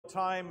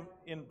time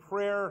in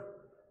prayer,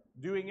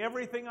 doing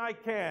everything I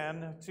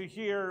can to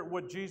hear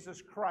what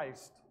Jesus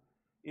Christ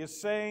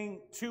is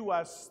saying to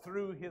us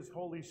through His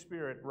Holy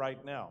Spirit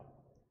right now.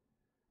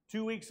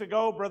 2 weeks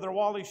ago, Brother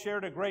Wally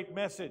shared a great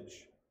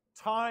message,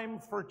 Time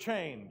for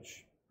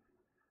Change.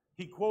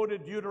 He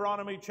quoted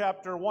Deuteronomy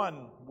chapter 1,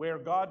 where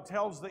God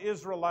tells the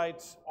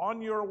Israelites,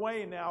 on your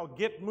way now,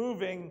 get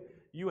moving.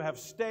 You have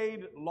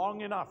stayed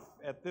long enough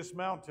at this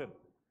mountain.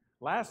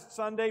 Last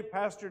Sunday,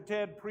 Pastor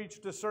Ted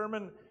preached a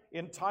sermon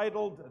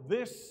entitled,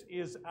 This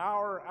is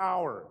Our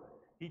Hour.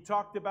 He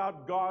talked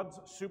about God's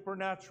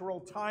supernatural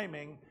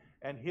timing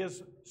and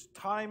His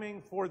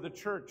timing for the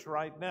church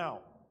right now.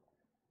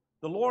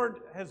 The Lord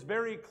has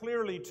very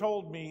clearly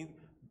told me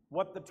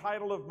what the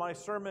title of my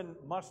sermon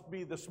must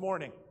be this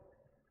morning.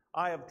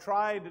 I have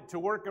tried to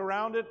work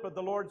around it, but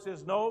the Lord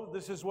says, no,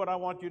 this is what I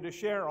want you to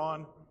share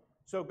on.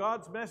 So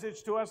God's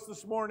message to us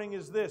this morning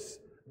is this.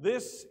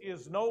 This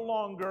is no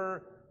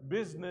longer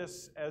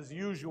business as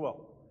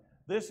usual.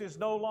 This is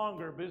no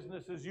longer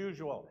business as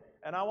usual.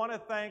 And I want to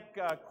thank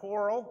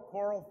Coral.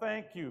 Coral,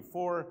 thank you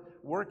for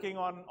working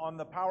on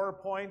the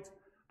PowerPoint.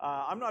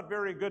 I'm not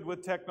very good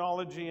with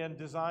technology and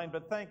design,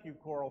 but thank you,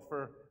 Coral,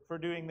 for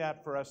doing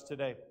that for us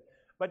today.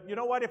 But you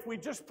know what? If we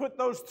just put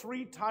those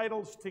three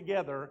titles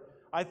together,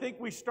 I think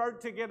we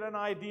start to get an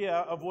idea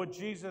of what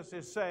Jesus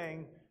is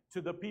saying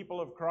to the people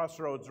of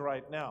Crossroads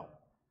right now.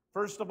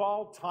 First of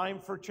all, time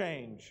for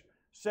change.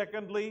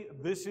 Secondly,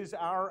 this is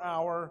our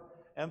hour.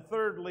 And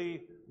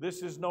thirdly,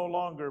 this is no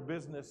longer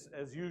business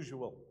as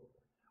usual.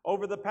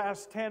 Over the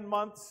past 10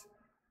 months,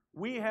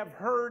 we have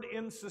heard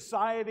in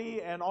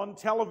society and on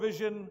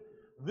television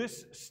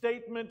this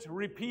statement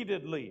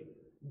repeatedly,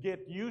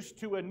 get used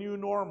to a new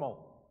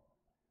normal.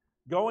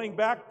 Going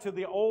back to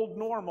the old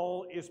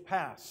normal is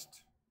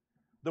past.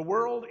 The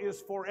world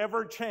is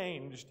forever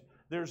changed.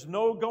 There's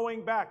no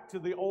going back to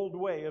the old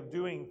way of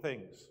doing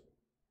things.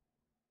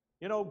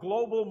 You know,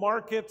 global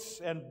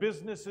markets and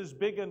businesses,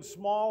 big and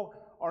small,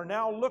 are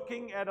now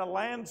looking at a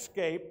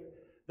landscape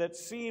that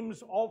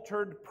seems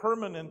altered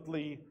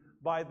permanently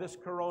by this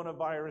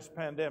coronavirus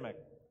pandemic.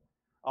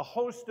 A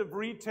host of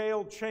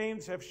retail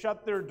chains have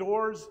shut their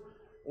doors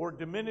or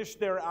diminished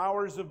their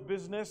hours of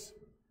business.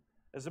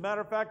 As a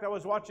matter of fact, I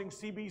was watching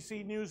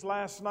CBC News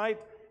last night,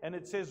 and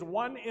it says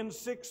 1 in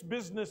 6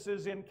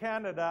 businesses in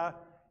Canada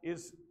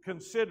is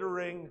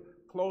considering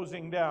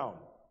closing down.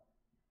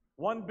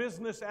 One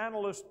business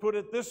analyst put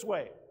it this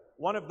way,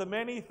 one of the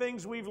many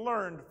things we've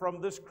learned from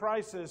this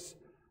crisis,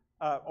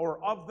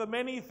 or of the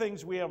many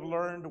things we have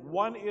learned,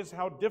 one is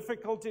how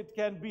difficult it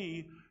can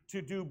be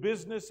to do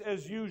business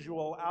as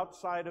usual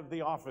outside of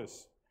the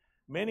office.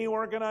 Many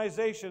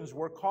organizations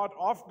were caught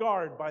off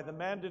guard by the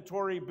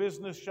mandatory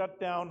business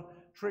shutdown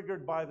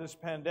triggered by this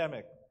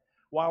pandemic.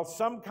 While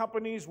some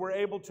companies were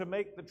able to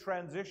make the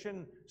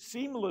transition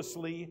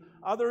seamlessly,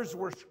 others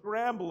were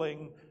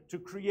scrambling to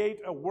create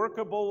a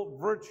workable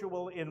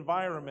virtual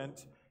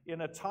environment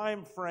in a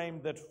time frame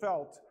that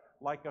felt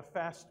like a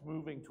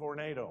fast-moving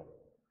tornado.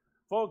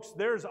 Folks,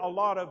 there's a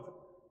lot of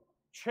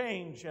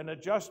change and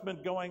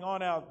adjustment going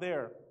on out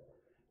there.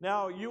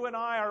 Now, you and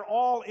I are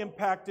all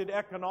impacted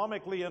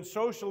economically and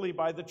socially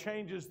by the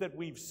changes that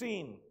we've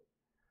seen.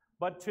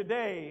 But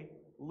today,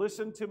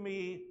 listen to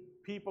me,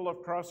 people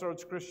of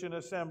Crossroads Christian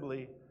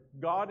Assembly,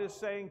 God is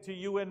saying to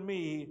you and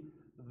me,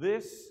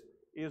 this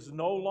is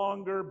no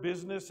longer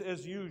business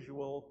as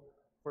usual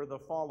for the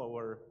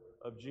follower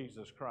of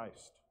Jesus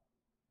Christ.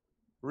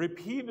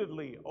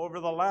 Repeatedly over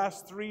the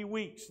last 3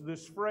 weeks,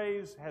 this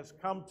phrase has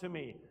come to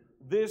me.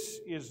 This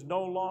is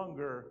no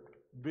longer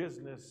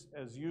business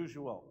as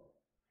usual.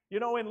 You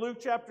know, in Luke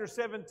chapter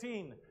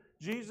 17,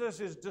 Jesus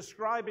is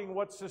describing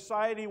what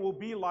society will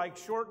be like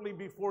shortly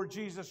before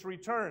Jesus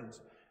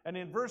returns. And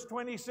in verse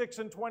 26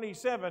 and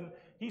 27,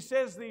 he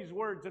says these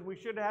words, and we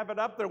should have it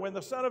up there. When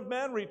the Son of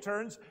Man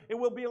returns, it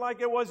will be like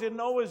it was in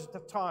Noah's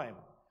time.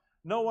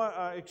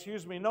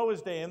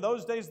 Noah's day. In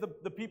those days,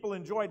 the people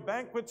enjoyed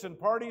banquets and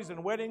parties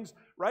and weddings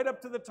right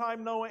up to the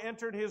time Noah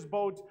entered his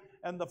boat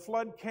and the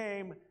flood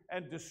came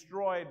and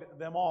destroyed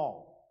them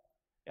all.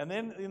 And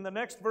then in the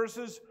next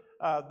verses,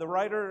 the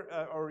writer,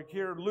 or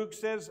here Luke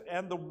says,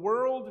 and the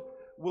world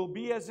will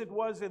be as it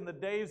was in the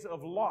days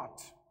of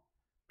Lot.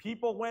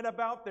 People went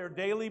about their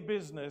daily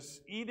business,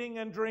 eating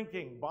and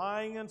drinking,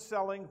 buying and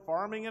selling,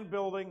 farming and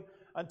building,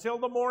 until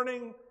the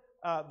morning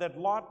that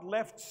Lot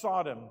left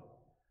Sodom.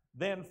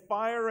 Then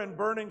fire and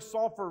burning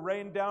sulfur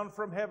rained down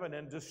from heaven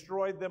and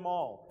destroyed them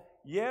all.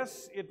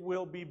 Yes, it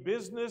will be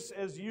business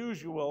as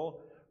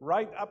usual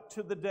right up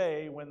to the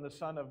day when the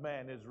Son of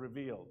Man is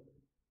revealed.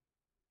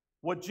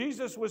 What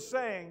Jesus was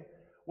saying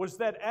was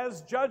that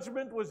as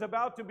judgment was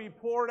about to be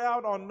poured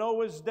out on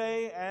Noah's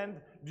day and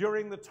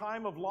during the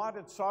time of Lot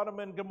at Sodom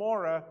and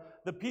Gomorrah,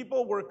 the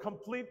people were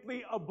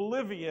completely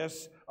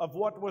oblivious of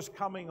what was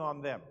coming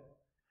on them.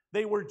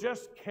 They were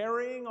just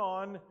carrying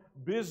on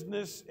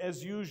business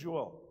as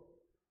usual.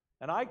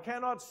 And I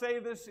cannot say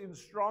this in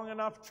strong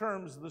enough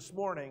terms this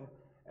morning.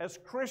 As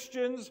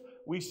Christians,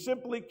 we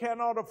simply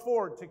cannot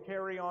afford to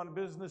carry on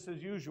business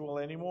as usual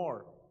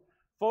anymore.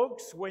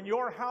 Folks, when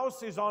your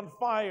house is on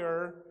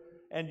fire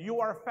and you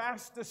are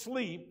fast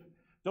asleep,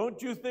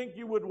 don't you think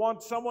you would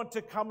want someone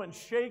to come and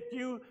shake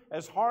you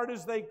as hard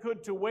as they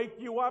could to wake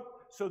you up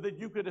so that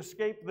you could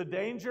escape the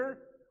danger?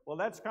 Well,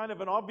 that's kind of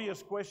an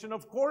obvious question.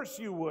 Of course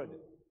you would.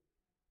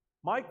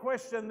 My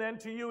question then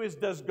to you is,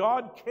 does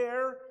God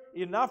care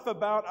enough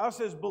about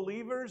us as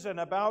believers and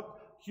about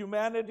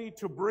humanity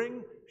to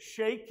bring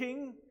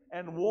shaking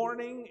and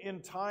warning in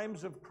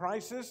times of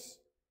crisis?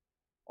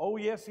 Oh,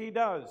 yes, He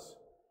does.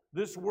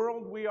 This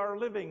world we are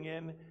living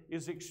in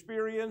is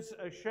experiencing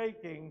a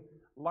shaking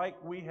like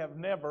we have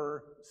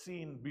never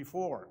seen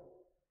before.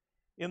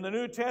 In the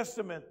New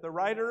Testament, the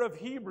writer of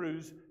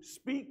Hebrews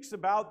speaks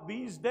about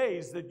these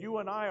days that you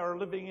and I are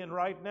living in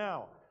right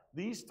now,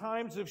 these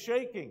times of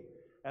shaking.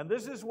 And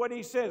this is what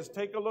he says.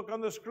 Take a look on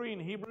the screen,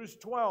 Hebrews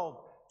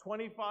 12,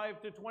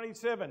 25 to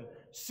 27.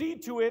 See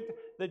to it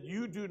that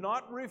you do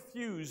not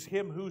refuse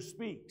him who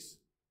speaks.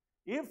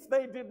 If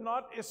they did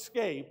not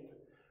escape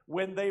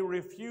when they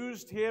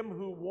refused him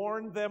who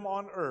warned them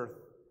on earth,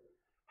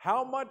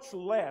 how much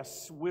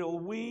less will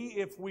we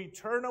if we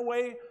turn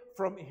away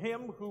from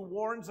him who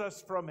warns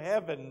us from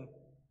heaven?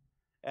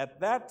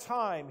 At that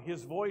time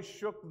his voice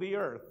shook the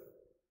earth,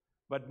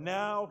 but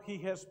now he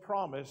has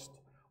promised,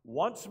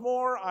 once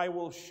more I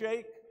will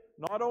shake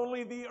not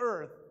only the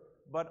earth,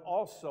 but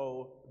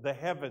also the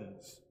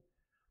heavens.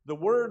 The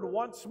word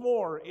once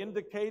more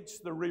indicates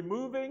the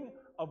removing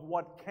of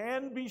what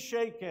can be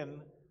shaken,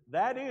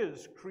 that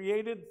is,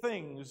 created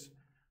things,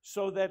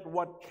 so that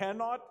what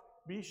cannot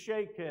be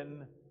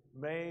shaken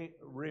may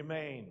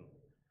remain.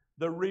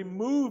 The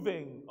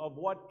removing of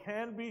what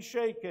can be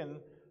shaken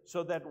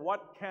so that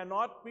what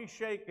cannot be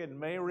shaken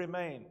may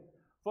remain.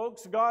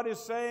 Folks, God is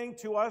saying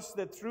to us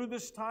that through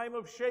this time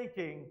of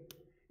shaking,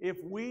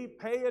 if we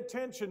pay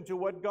attention to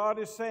what God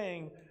is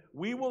saying,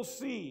 we will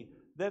see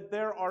that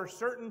there are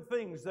certain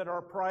things that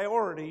are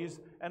priorities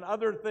and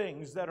other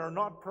things that are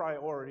not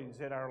priorities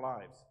in our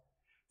lives.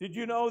 Did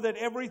you know that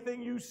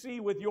everything you see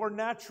with your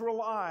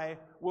natural eye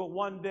will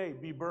one day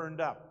be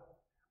burned up?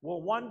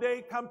 Will one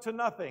day come to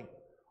nothing?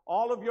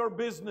 All of your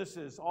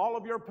businesses, all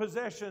of your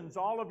possessions,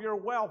 all of your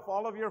wealth,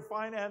 all of your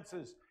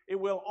finances, it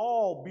will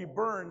all be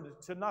burned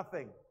to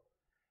nothing.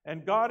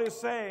 And God is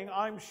saying,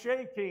 I'm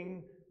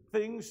shaking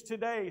things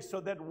today so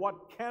that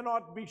what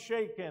cannot be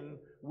shaken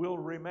will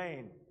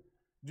remain.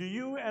 Do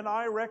you and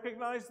I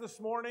recognize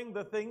this morning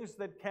the things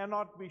that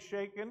cannot be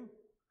shaken?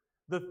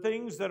 The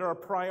things that are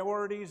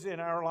priorities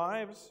in our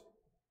lives?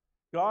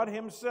 God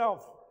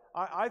Himself.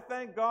 I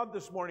thank God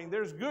this morning.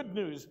 There's good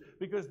news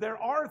because there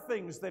are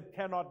things that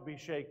cannot be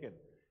shaken.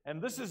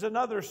 And this is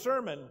another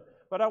sermon,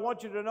 but I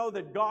want you to know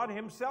that God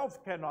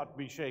Himself cannot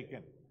be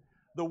shaken.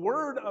 The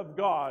Word of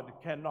God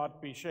cannot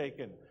be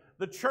shaken.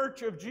 The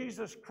Church of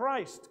Jesus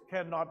Christ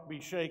cannot be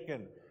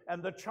shaken.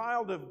 And the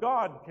child of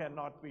God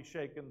cannot be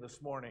shaken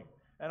this morning.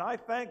 And I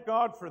thank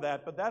God for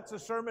that, but that's a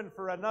sermon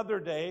for another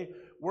day.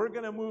 We're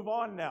going to move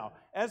on now.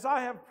 As I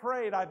have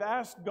prayed, I've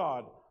asked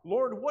God,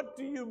 Lord, what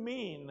do you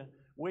mean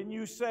when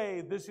you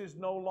say this is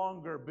no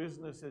longer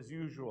business as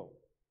usual?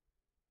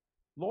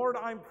 Lord,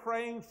 I'm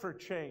praying for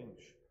change.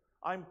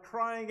 I'm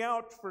crying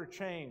out for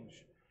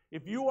change.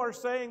 If you are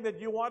saying that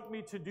you want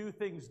me to do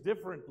things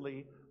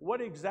differently, what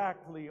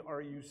exactly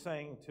are you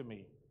saying to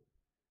me?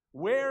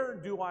 Where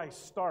do I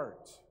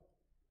start?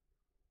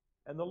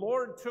 And the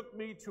Lord took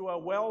me to a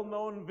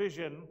well-known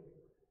vision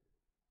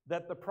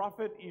that the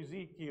prophet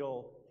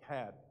Ezekiel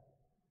had.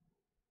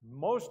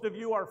 Most of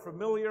you are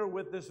familiar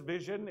with this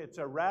vision. It's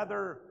a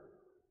rather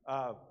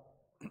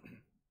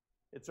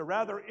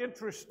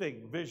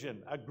interesting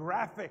vision, a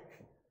graphic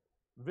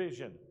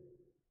vision.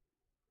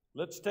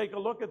 Let's take a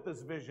look at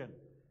this vision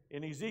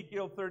in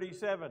Ezekiel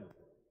 37.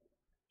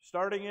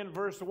 Starting in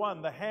verse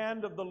 1, the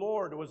hand of the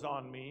Lord was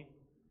on me,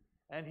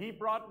 and He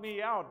brought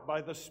me out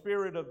by the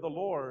Spirit of the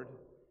Lord,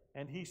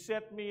 and He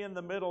set me in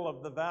the middle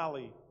of the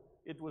valley.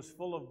 It was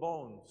full of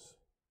bones.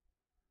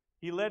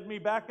 He led me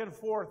back and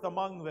forth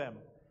among them,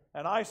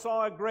 and I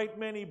saw a great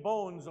many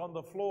bones on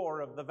the floor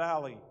of the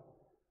valley,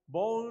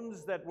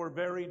 bones that were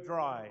very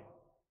dry.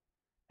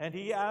 And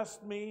He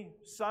asked me,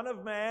 Son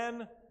of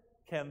man,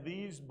 can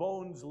these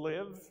bones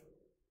live?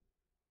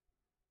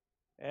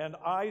 And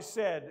I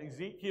said,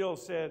 Ezekiel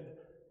said,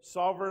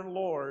 Sovereign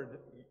Lord,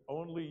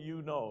 only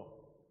you know.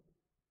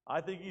 I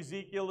think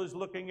Ezekiel is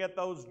looking at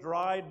those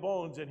dried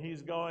bones and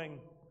he's going,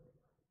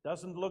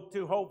 doesn't look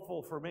too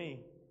hopeful for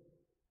me.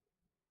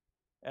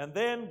 And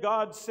then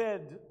God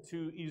said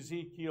to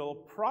Ezekiel,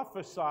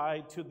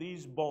 prophesy to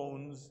these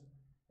bones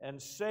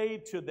and say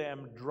to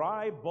them,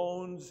 dry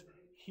bones,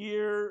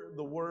 hear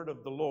the word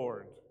of the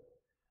Lord.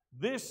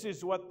 This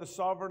is what the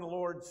sovereign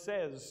Lord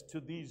says to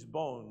these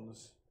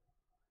bones.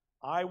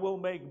 I will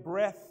make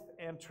breath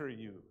enter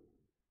you,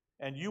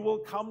 and you will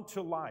come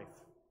to life.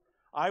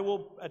 I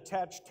will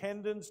attach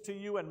tendons to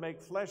you and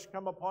make flesh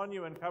come upon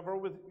you and cover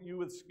you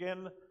with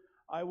skin.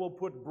 I will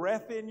put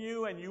breath in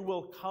you, and you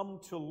will come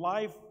to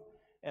life,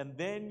 and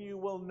then you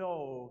will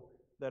know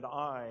that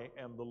I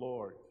am the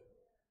Lord.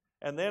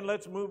 And then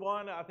let's move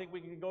on. I think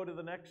we can go to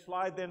the next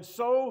slide. Then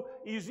so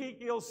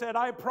Ezekiel said,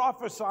 I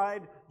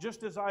prophesied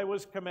just as I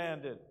was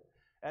commanded.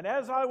 And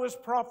as I was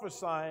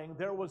prophesying,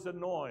 there was a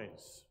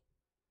noise.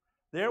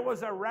 There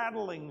was a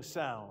rattling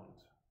sound.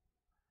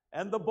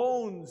 And the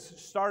bones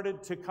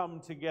started to come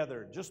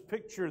together. Just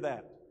picture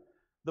that.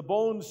 The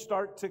bones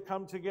start to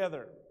come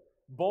together,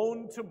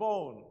 bone to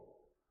bone.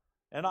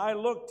 And I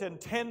looked, and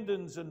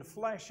tendons and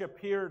flesh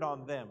appeared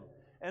on them,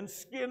 and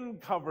skin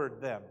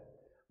covered them.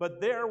 But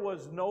there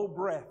was no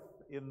breath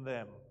in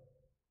them.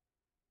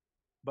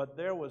 But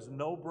there was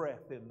no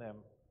breath in them.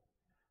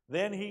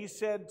 Then he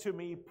said to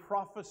me,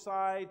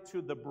 prophesy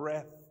to the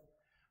breath.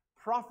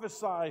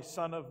 Prophesy,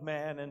 Son of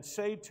Man, and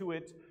say to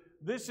it,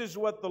 this is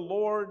what the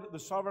Lord, the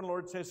Sovereign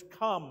Lord says,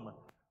 come,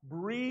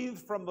 breathe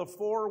from the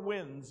four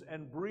winds,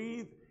 and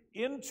breathe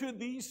into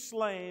these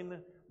slain,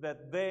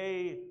 that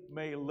they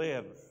may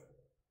live.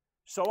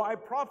 So I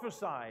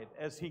prophesied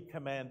as he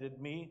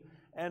commanded me,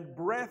 and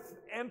breath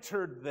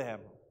entered them.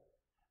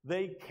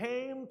 They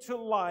came to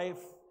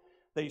life.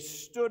 They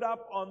stood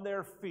up on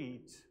their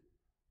feet,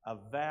 a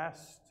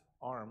vast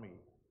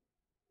army.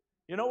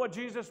 You know what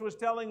Jesus was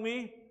telling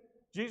me?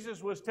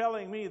 Jesus was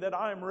telling me that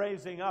I'm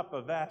raising up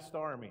a vast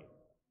army.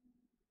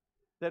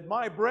 That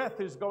my breath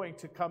is going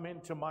to come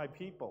into my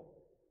people.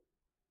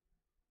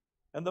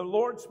 And the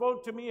Lord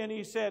spoke to me and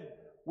he said,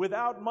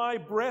 without my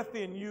breath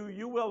in you,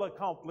 you will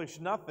accomplish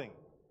nothing.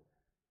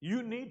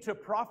 You need to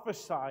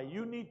prophesy.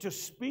 You need to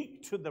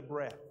speak to the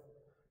breath.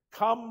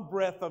 Come,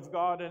 breath of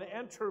God, and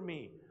enter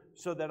me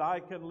so that I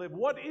can live.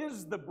 What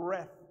is the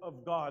breath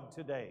of God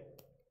today?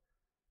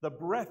 The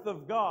breath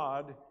of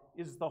God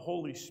is the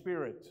Holy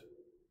Spirit.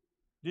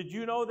 Did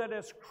you know that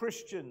as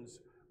Christians,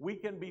 we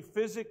can be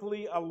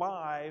physically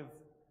alive,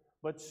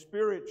 but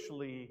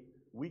spiritually,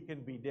 we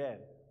can be dead?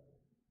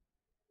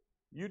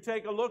 You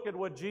take a look at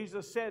what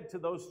Jesus said to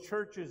those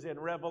churches in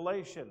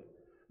Revelation.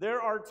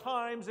 There are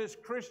times as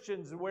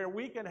Christians where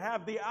we can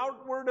have the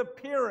outward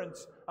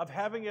appearance of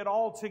having it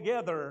all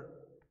together,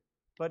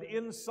 but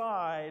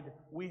inside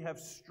we have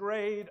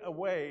strayed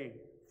away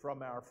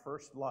from our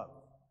first love.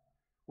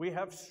 We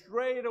have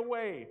strayed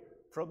away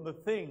from the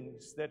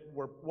things that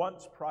were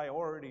once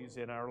priorities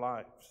in our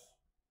lives.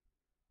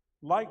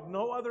 Like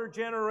no other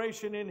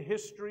generation in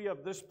history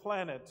of this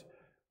planet,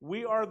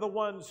 we are the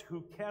ones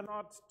who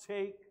cannot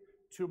take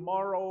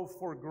tomorrow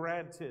for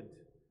granted.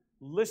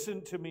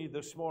 Listen to me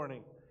this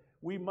morning.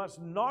 We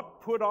must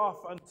not put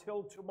off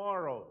until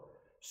tomorrow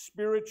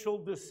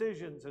spiritual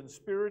decisions and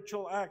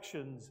spiritual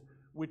actions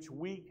which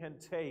we can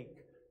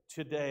take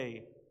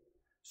today.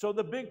 So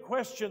the big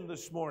question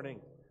this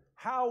morning,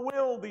 how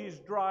will these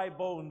dry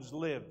bones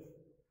live?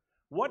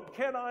 What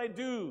can I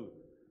do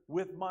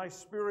with my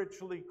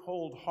spiritually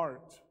cold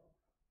heart?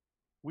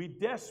 We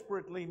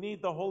desperately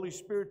need the Holy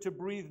Spirit to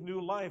breathe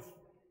new life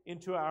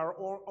into our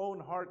own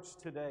hearts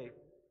today.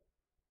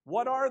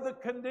 What are the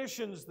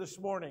conditions this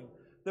morning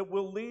that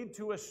will lead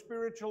to a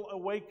spiritual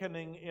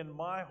awakening in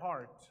my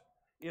heart,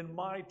 in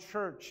my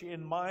church,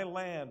 in my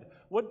land?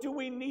 What do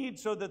we need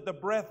so that the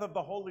breath of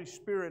the Holy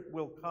Spirit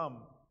will come?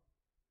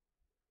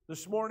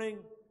 This morning,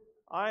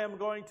 I am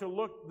going to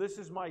look, this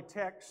is my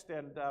text,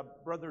 and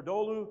Brother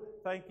Dolu,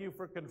 thank you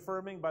for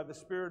confirming by the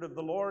Spirit of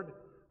the Lord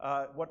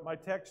what my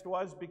text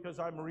was, because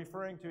I'm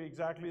referring to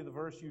exactly the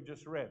verse you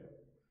just read.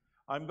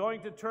 I'm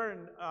going to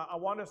turn, I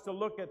want us to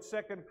look at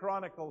 2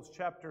 Chronicles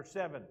chapter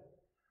 7.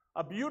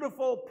 A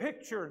beautiful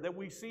picture that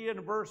we see in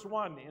verse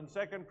 1 in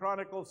 2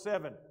 Chronicles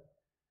 7.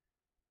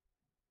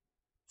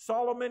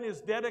 Solomon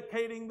is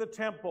dedicating the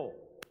temple.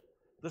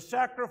 The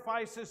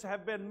sacrifices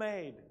have been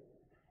made.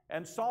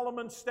 And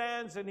Solomon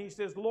stands and he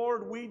says,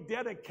 Lord, we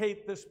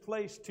dedicate this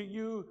place to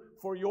you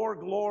for your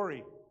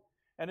glory.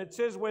 And it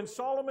says, when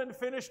Solomon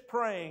finished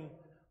praying,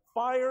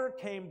 fire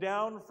came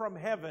down from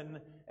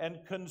heaven and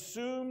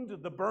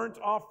consumed the burnt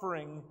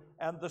offering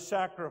and the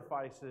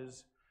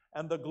sacrifices,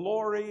 and the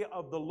glory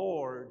of the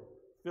Lord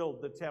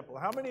filled the temple.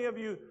 How many of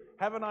you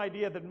have an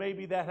idea that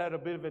maybe that had a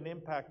bit of an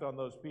impact on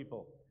those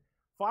people?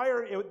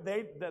 Fire,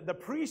 the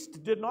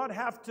priest did not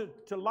have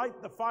to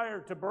light the fire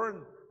to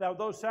burn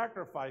those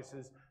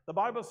sacrifices. The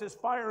Bible says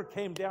fire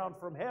came down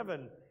from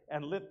heaven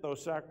and lit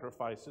those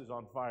sacrifices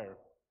on fire.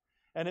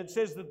 And it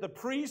says that the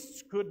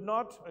priests could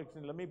not,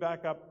 let me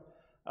back up.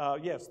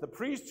 Yes, the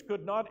priests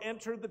could not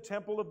enter the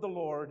temple of the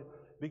Lord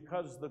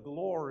because the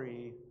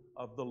glory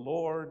of the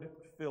Lord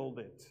filled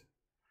it.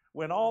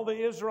 When all the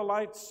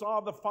Israelites saw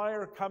the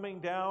fire coming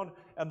down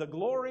and the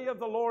glory of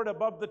the Lord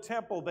above the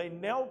temple, they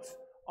knelt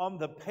on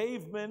the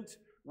pavement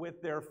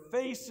with their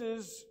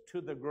faces to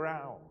the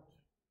ground.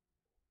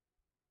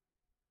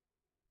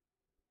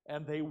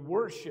 And they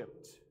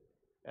worshiped,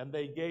 and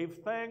they gave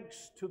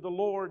thanks to the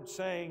Lord,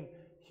 saying,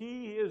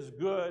 He is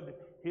good,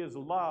 His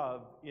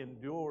love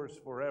endures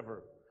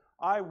forever.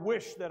 I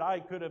wish that I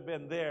could have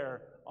been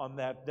there on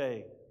that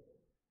day.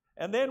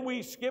 And then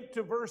we skip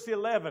to verse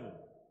 11,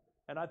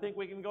 and I think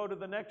we can go to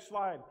the next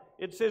slide.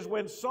 It says,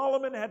 when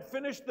Solomon had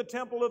finished the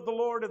temple of the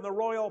Lord in the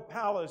royal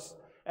palace,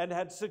 and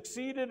had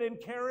succeeded in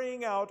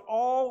carrying out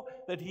all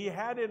that he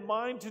had in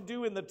mind to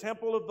do in the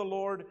temple of the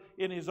Lord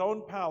in his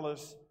own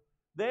palace,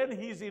 then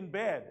he's in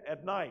bed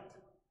at night,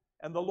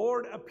 and the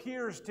Lord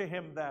appears to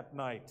him that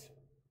night.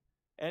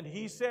 And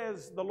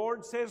the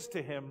Lord says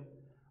to him,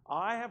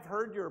 I have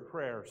heard your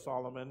prayer,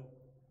 Solomon.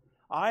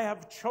 I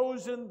have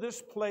chosen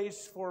this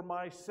place for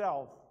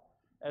myself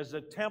as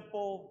a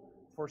temple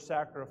for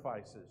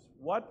sacrifices.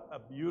 What a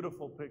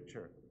beautiful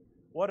picture.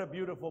 What a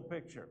beautiful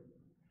picture.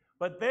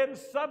 But then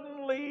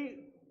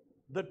suddenly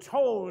the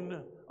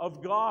tone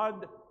of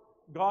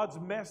God's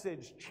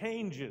message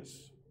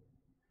changes.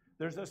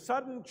 There's a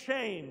sudden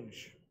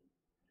change.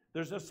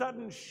 There's a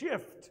sudden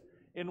shift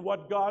in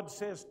what God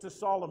says to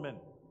Solomon.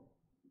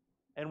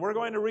 And we're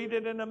going to read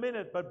it in a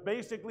minute, but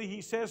basically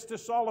he says to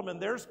Solomon,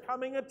 there's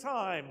coming a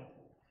time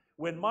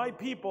when my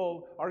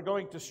people are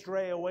going to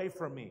stray away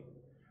from me,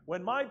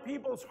 when my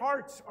people's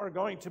hearts are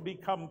going to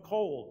become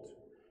cold,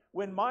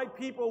 when my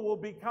people will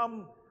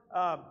become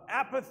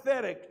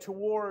apathetic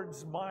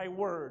towards my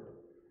word.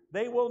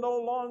 They will no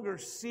longer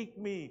seek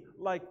me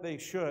like they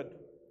should.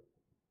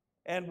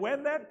 And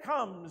when that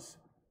comes,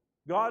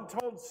 God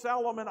told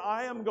Solomon,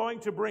 I am going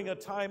to bring a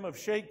time of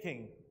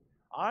shaking.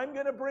 I'm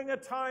going to bring a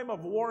time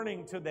of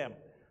warning to them.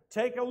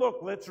 Take a look.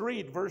 Let's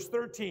read verse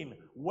 13.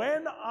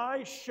 When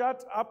I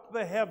shut up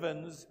the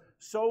heavens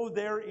so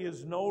there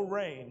is no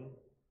rain,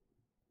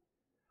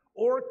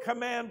 or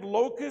command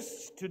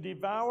locusts to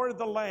devour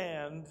the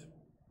land,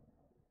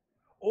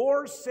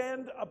 or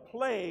send a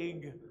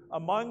plague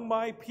among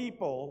my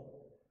people,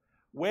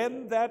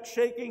 when that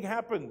shaking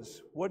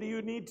happens, what do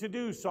you need to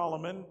do,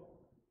 Solomon?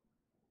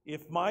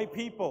 If my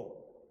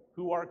people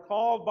who are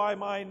called by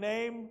my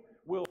name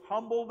will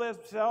humble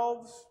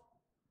themselves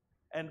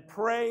and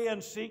pray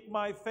and seek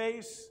my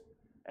face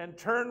and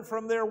turn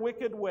from their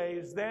wicked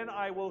ways, then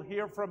I will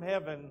hear from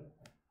heaven.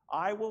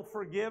 I will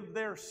forgive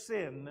their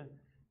sin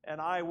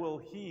and I will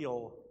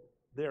heal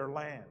their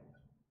land.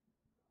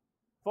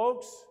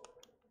 Folks,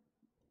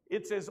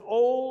 it's as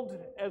old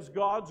as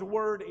God's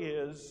word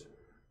is,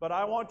 but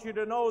I want you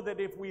to know that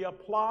if we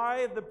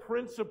apply the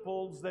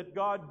principles that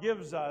God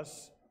gives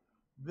us,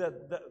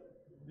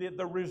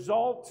 the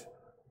result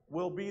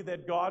will be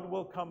that God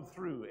will come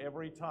through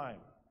every time.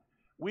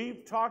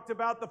 We've talked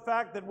about the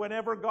fact that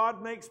whenever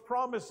God makes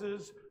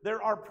promises,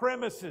 there are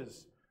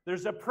premises.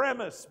 There's a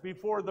premise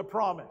before the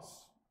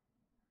promise.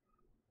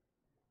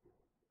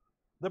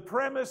 The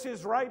premise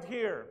is right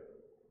here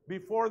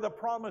before the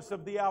promise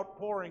of the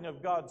outpouring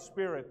of God's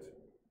Spirit.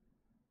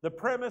 The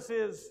premise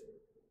is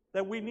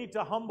that we need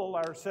to humble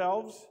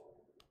ourselves.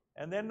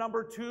 And then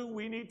number 2,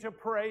 we need to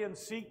pray and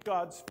seek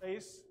God's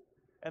face.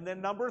 And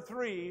then number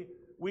 3,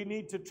 we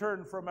need to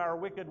turn from our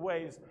wicked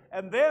ways.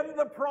 And then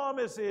the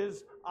promise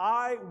is,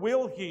 I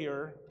will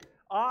hear,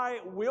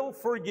 I will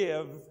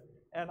forgive,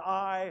 and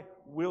I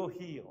will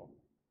heal.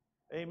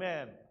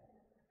 Amen.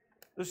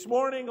 This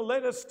morning,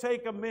 let us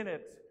take a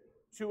minute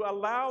to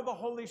allow the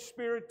Holy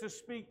Spirit to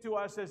speak to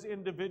us as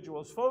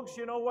individuals. Folks,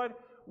 you know what?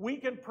 We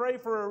can pray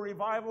for a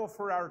revival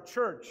for our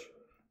church,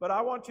 but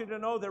I want you to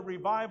know that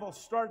revival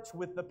starts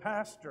with the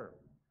pastor.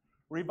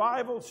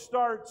 Revival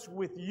starts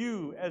with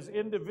you as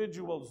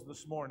individuals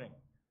this morning.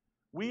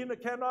 We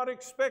cannot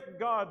expect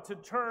God to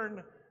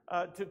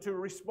to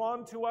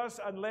respond to us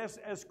unless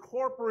as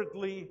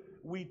corporately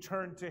we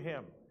turn to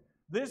Him.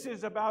 This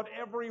is about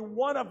every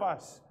one of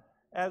us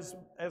as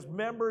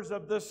members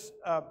of this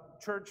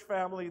church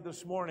family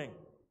this morning.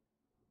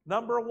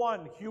 Number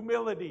 1,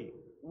 humility.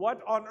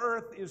 What on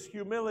earth is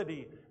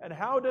humility? And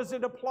how does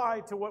it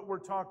apply to what we're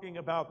talking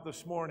about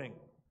this morning?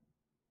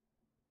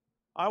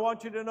 I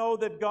want you to know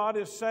that God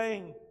is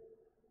saying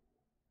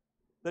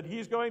that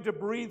He's going to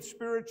breathe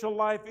spiritual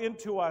life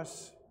into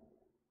us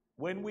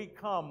when we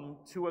come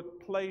to a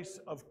place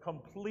of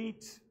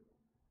complete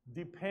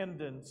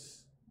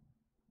dependence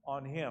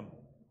on Him.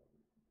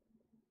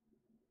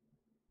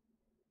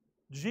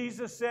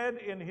 Jesus said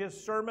in His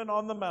Sermon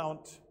on the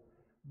Mount,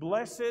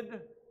 "Blessed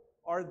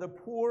are the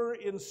poor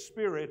in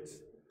spirit,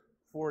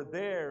 for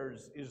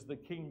theirs is the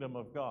kingdom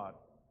of God."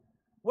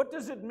 What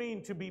does it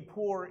mean to be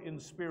poor in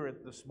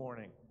spirit this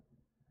morning?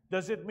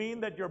 Does it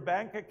mean that your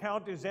bank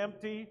account is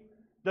empty?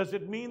 Does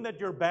it mean that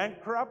you're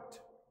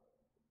bankrupt?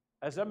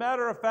 As a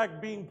matter of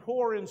fact, being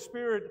poor in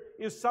spirit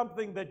is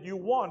something that you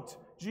want.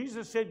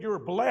 Jesus said you're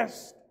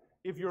blessed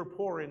if you're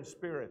poor in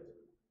spirit.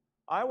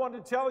 I want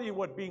to tell you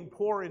what being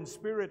poor in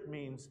spirit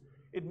means.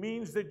 It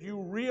means that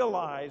you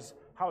realize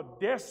how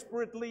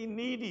desperately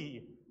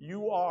needy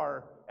you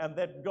are and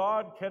that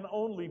God can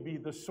only be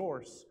the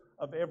source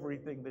of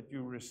everything that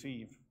you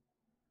receive.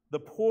 The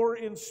poor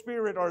in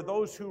spirit are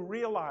those who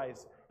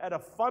realize at a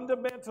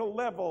fundamental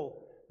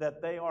level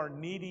that they are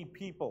needy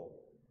people.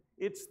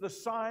 It's the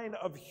sign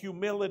of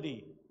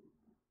humility.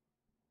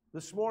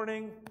 This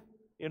morning,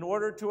 in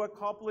order to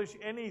accomplish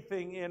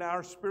anything in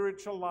our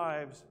spiritual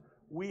lives,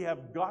 we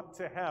have got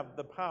to have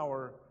the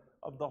power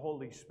of the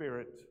Holy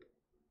Spirit.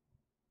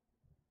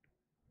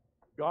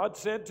 God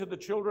said to the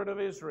children of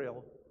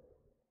Israel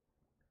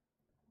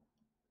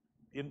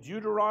in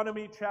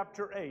Deuteronomy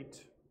chapter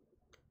 8,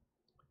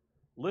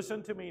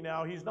 Listen to me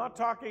now. He's not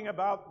talking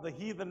about the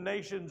heathen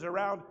nations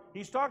around.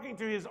 He's talking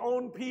to his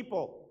own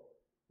people.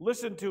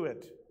 Listen to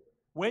it.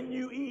 When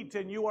you eat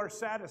and you are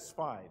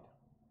satisfied,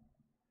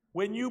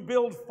 when you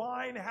build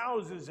fine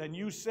houses and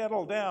you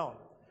settle down,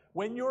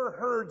 when your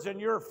herds and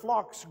your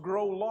flocks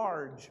grow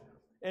large,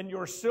 and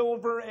your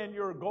silver and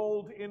your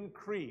gold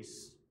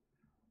increase.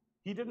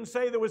 He didn't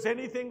say there was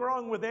anything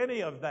wrong with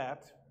any of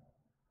that,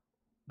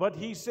 but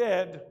he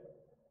said,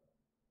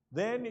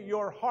 then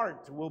your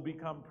heart will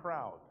become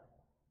proud,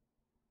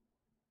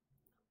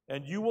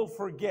 and you will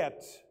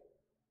forget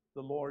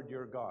the Lord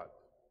your God.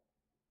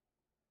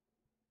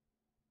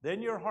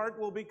 Then your heart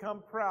will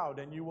become proud,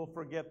 and you will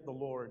forget the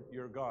Lord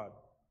your God.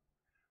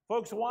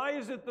 Folks, why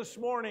is it this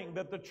morning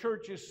that the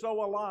church is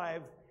so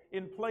alive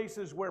in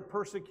places where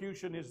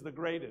persecution is the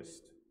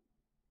greatest?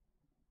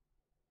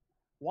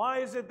 Why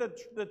is it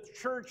that the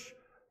church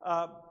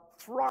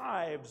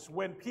thrives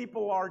when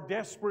people are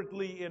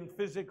desperately in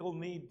physical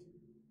need?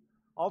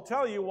 I'll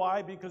tell you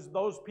why, because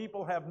those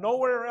people have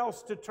nowhere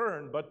else to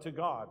turn but to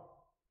God.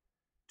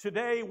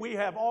 Today, we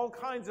have all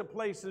kinds of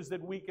places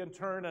that we can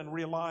turn and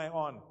rely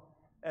on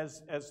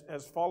as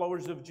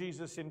followers of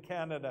Jesus in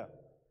Canada.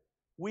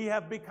 We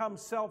have become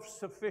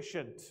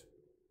self-sufficient.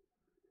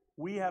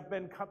 We have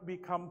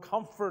become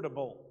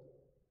comfortable.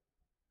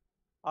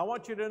 I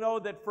want you to know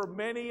that for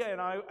many,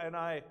 and I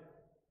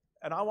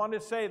want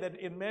to say that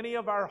in many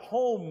of our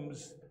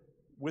homes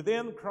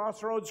within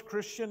Crossroads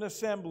Christian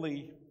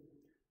Assembly,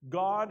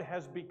 God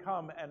has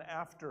become an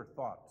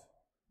afterthought.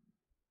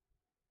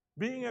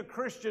 Being a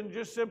Christian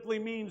just simply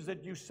means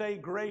that you say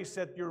grace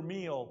at your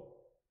meal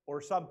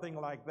or something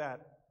like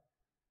that.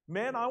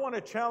 Men, I want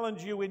to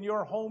challenge you in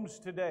your homes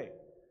today.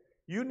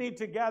 You need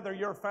to gather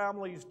your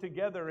families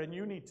together and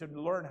you need to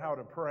learn how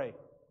to pray.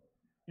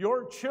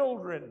 Your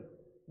children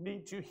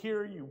need to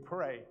hear you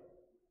pray.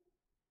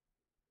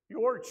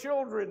 Your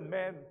children,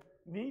 men,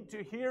 need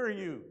to hear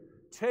you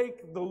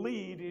take the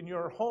lead in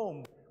your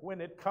home when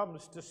it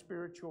comes to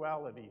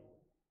spirituality.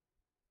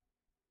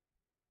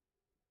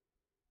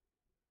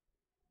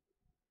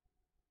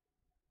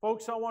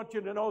 Folks, I want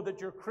you to know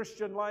that your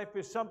Christian life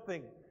is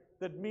something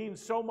that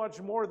means so much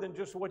more than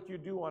just what you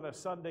do on a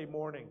Sunday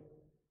morning.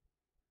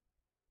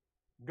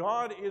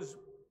 God is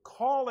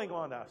calling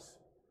on us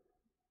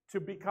to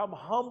become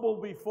humble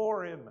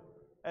before Him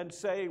and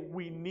say,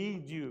 we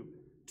need you.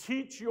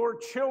 Teach your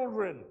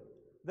children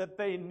that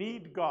they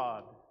need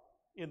God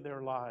in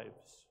their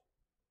lives.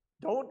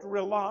 Don't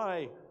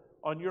rely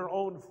on your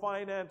own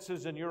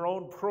finances and your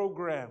own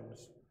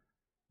programs.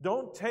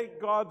 Don't take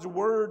God's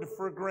word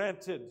for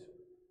granted.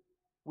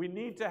 We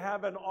need to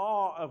have an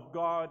awe of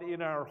God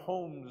in our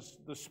homes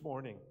this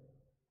morning.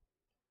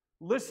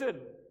 Listen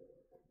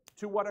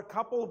to what a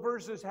couple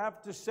verses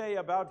have to say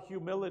about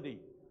humility.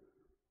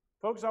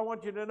 Folks, I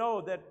want you to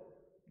know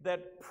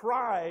that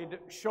pride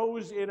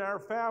shows in our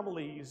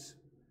families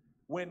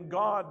when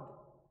God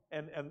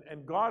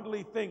and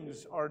godly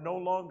things are no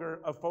longer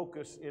a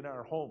focus in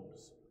our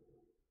homes.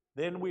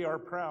 Then we are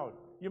proud.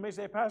 You may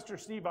say, Pastor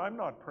Steve, I'm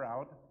not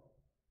proud.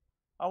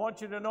 I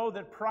want you to know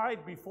that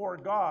pride before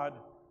God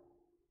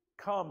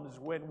comes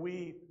when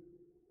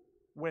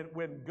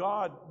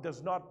God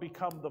does not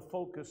become the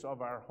focus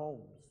of our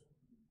homes.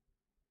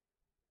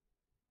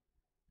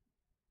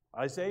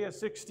 Isaiah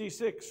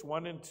 66,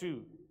 1 and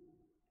 2.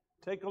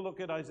 Take a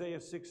look at Isaiah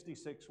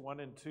 66, 1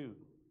 and 2.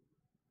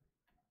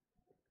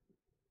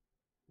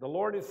 The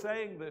Lord is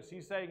saying this.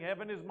 He's saying,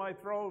 heaven is my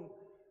throne,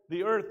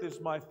 the earth is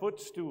my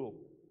footstool.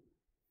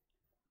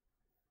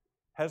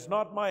 Has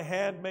not my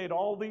hand made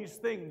all these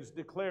things,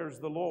 declares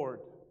the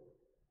Lord.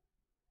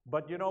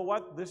 But you know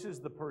what? This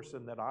is the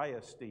person that I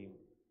esteem.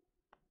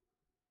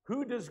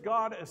 Who does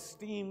God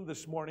esteem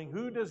this morning?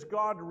 Who does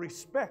God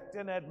respect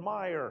and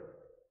admire?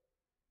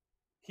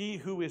 He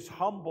who is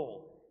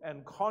humble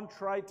and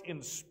contrite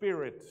in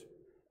spirit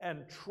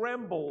and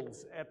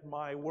trembles at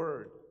my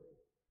word.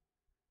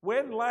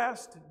 When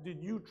last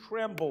did you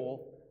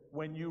tremble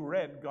when you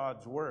read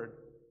God's word?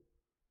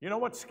 You know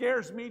what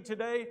scares me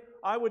today?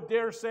 I would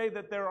dare say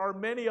that there are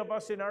many of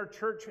us in our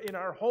church, in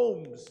our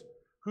homes,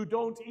 who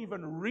don't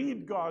even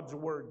read God's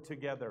word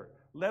together,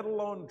 let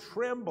alone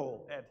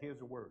tremble at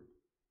His word.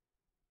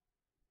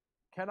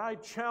 Can I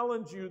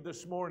challenge you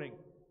this morning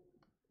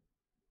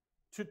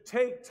to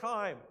take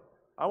time?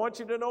 I want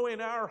you to know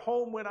in our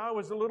home when I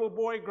was a little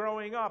boy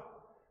growing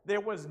up,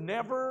 there was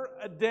never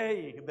a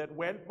day that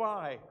went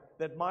by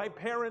that my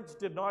parents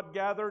did not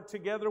gather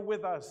together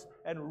with us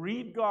and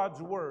read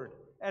God's word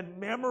and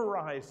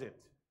memorize it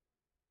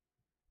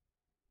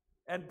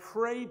and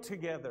pray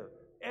together.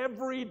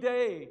 Every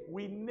day,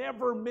 we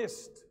never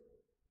missed.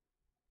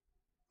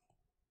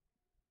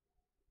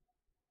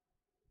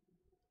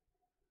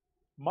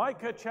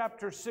 Micah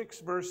chapter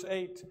 6, verse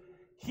 8,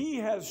 He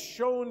has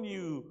shown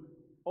you,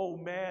 O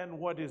man,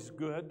 what is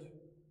good.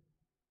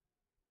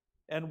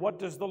 And what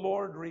does the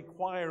Lord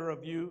require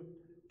of you?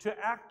 To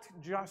act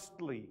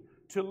justly,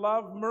 to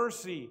love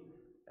mercy,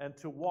 and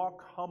to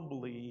walk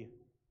humbly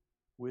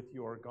with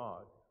your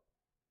God.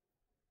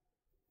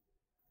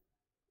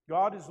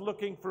 God is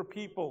looking for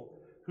people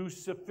whose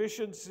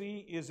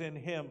sufficiency is in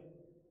Him.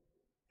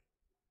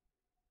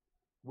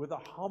 With a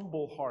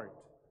humble heart,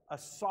 a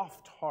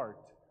soft heart,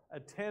 a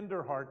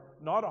tender heart,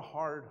 not a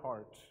hard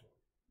heart.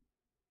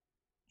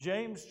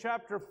 James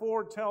chapter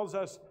 4 tells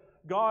us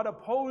God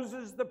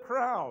opposes the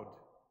proud.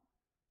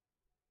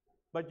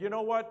 But you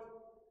know what?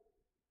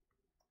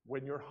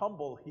 When you're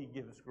humble, He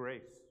gives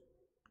grace.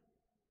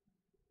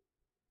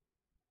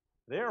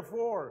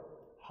 Therefore,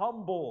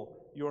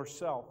 humble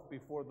yourself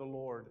before the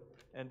Lord,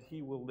 and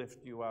He will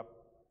lift you up.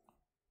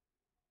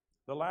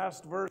 The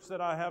last verse that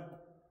I have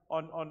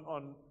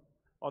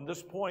on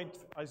this point,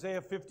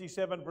 Isaiah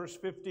 57, verse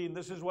 15,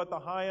 this is what the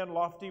high and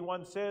lofty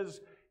one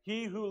says,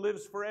 He who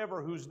lives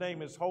forever, whose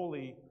name is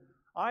holy.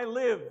 I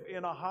live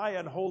in a high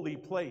and holy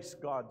place,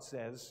 God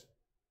says.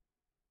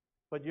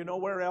 But you know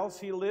where else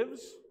He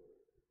lives?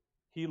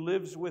 He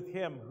lives with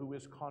him who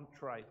is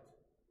contrite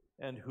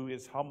and who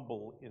is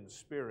humble in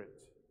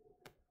spirit.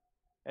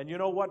 And you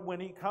know what? When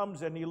He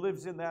comes and He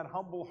lives in that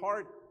humble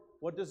heart,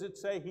 what does it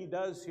say He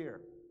does here?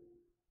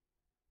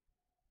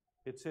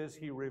 It says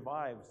He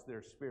revives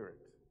their spirit.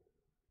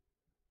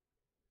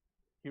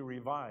 He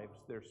revives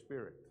their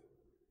spirit.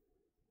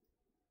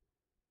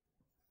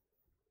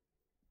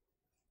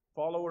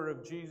 Follower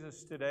of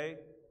Jesus today,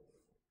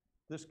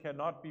 this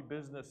cannot be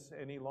business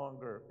any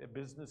longer,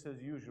 business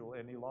as usual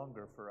any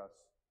longer for us.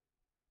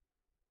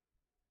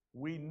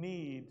 We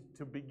need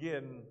to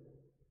begin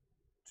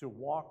to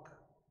walk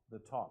the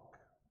talk.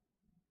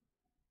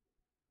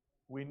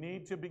 We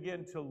need to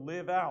begin to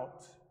live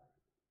out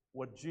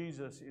what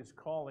Jesus is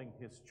calling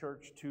His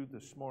church to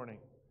this morning.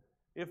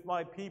 If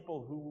my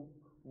people who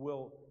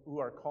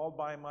are called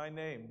by my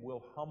name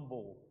will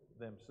humble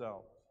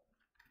themselves.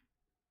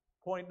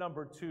 Point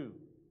number 2,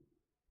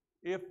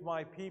 if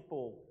my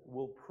people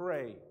will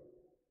pray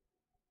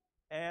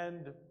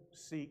and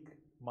seek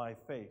my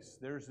face.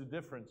 There's a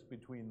difference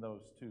between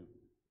those two.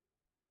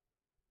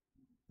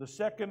 The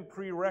second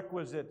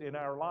prerequisite in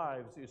our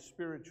lives is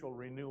spiritual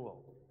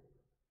renewal.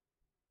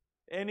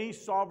 Any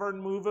sovereign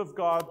move of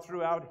God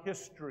throughout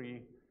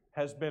history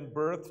has been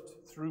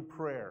birthed through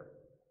prayer.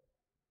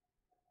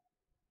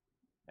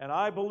 And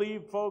I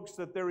believe, folks,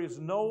 that there is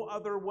no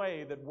other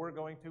way that we're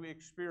going to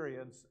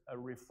experience a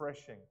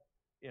refreshing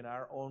in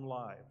our own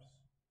lives,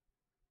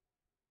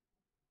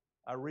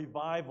 a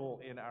revival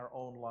in our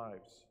own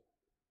lives.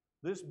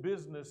 This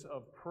business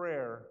of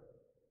prayer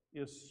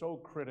is so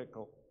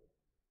critical.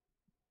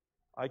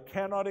 I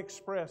cannot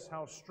express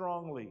how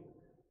strongly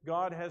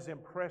God has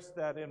impressed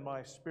that in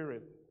my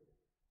spirit.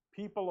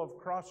 People of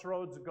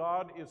Crossroads,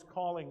 God is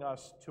calling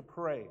us to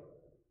pray,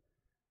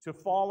 to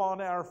fall on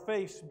our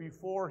face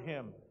before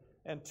Him,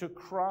 and to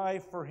cry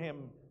for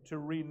Him to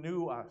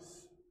renew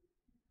us,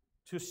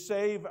 to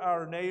save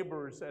our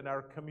neighbors and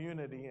our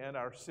community and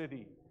our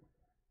city,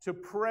 to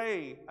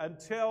pray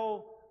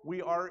until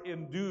we are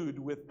endued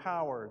with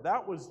power.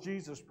 That was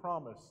Jesus'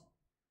 promise.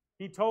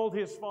 He told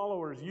His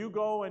followers, you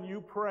go and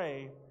you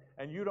pray,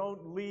 and you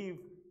don't leave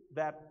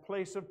that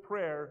place of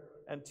prayer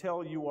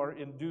until you are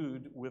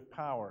endued with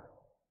power.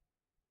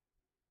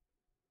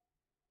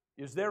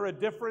 Is there a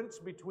difference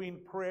between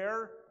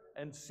prayer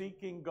and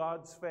seeking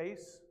God's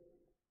face?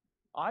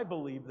 I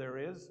believe there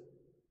is.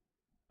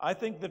 I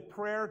think that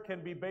prayer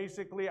can be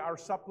basically our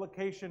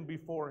supplication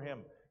before Him,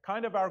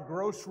 kind of our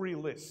grocery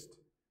list.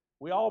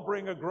 We all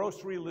bring a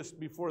grocery list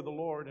before the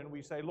Lord, and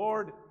we say,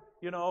 Lord,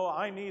 you know,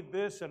 I need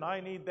this and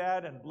I need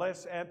that, and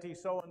bless Auntie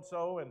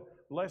so-and-so, and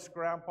bless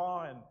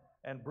Grandpa,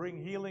 and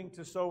bring healing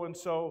to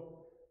so-and-so.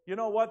 You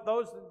know what?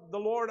 The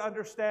Lord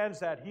understands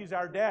that. He's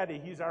our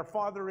daddy. He's our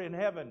Father in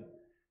heaven.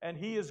 And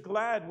He is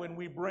glad when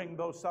we bring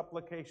those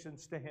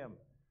supplications to Him.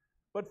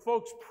 But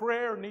folks,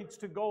 prayer needs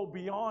to go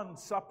beyond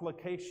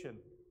supplication.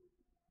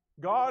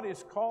 God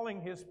is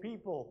calling His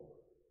people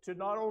to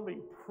not only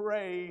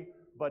pray,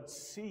 but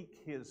seek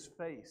His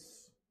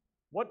face.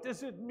 What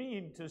does it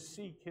mean to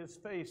seek His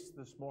face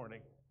this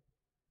morning?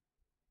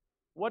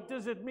 What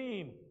does it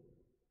mean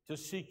to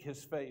seek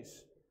His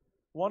face?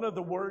 One of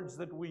the words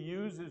that we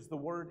use is the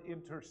word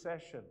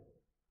intercession.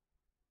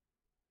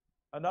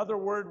 Another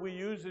word we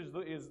use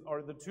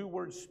are the two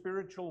words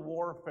spiritual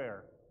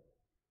warfare.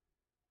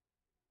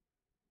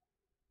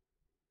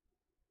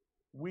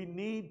 We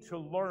need to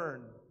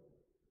learn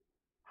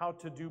how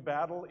to do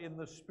battle in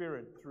the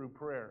Spirit through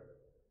prayer.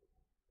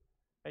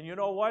 And you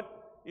know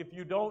what? If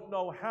you don't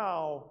know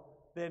how,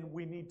 then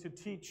we need to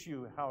teach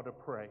you how to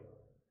pray.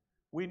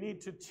 We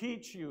need to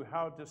teach you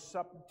how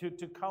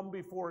to come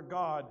before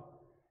God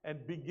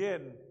and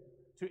begin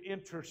to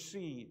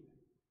intercede.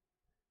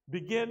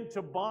 Begin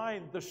to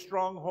bind the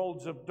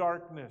strongholds of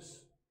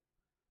darkness.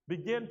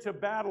 Begin to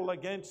battle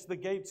against the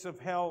gates of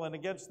hell and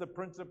against the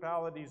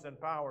principalities and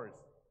powers.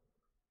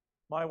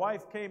 My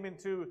wife came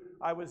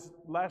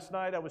last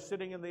night I was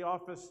sitting in the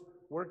office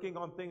working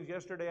on things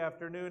yesterday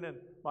afternoon, and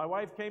my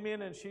wife came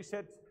in and she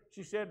said,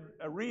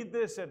 read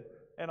this,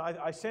 and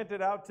I sent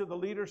it out to the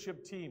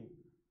leadership team.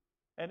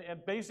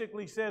 And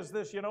basically says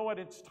this, you know what,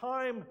 it's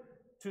time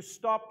to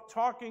stop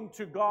talking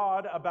to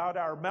God about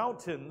our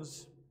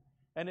mountains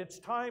And it's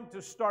time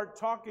to start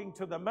talking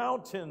to the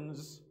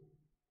mountains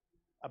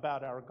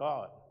about our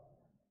God.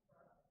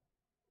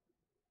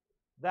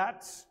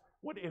 That's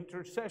what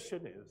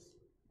intercession is.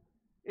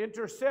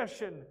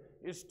 Intercession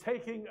is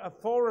taking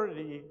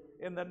authority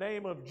in the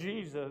name of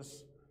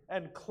Jesus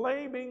and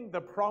claiming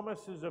the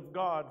promises of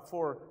God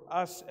for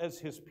us as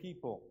His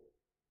people.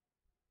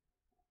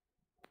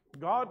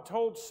 God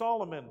told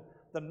Solomon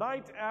the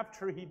night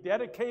after he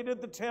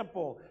dedicated the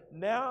temple,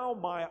 "Now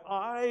my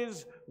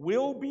eyes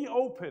will be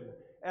open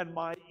and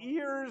my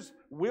ears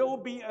will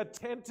be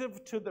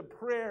attentive to the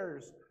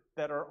prayers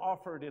that are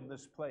offered in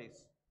this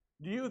place."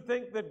 Do you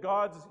think that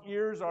God's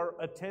ears are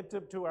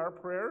attentive to our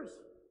prayers?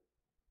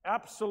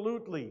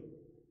 Absolutely.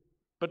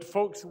 But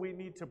folks, we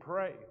need to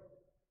pray.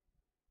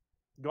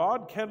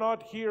 God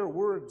cannot hear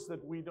words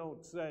that we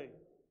don't say.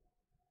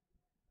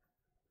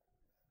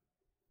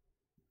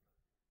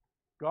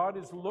 God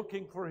is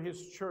looking for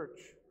His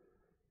church.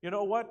 You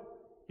know what?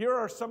 Here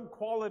are some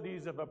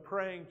qualities of a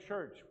praying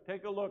church.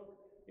 Take a look.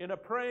 In a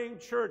praying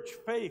church,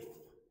 faith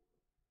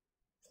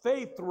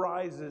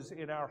rises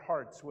in our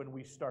hearts when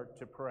we start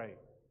to pray.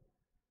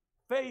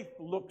 Faith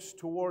looks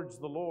towards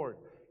the Lord.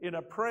 In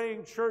a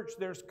praying church,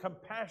 there's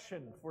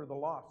compassion for the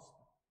lost.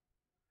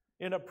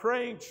 In a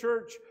praying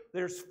church,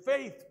 there's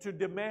faith to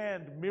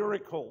demand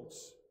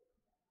miracles.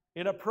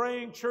 In a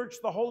praying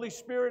church, the Holy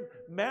Spirit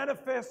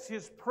manifests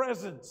His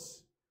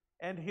presence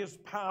and His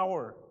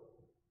power.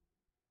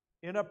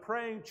 In a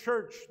praying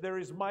church, there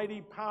is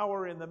mighty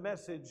power in the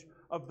message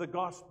of the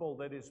gospel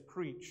that is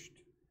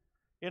preached.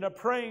 In a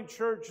praying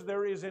church,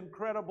 there is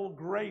incredible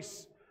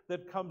grace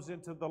that comes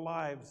into the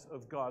lives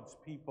of God's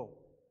people.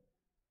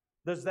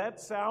 Does that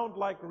sound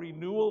like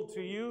renewal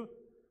to you?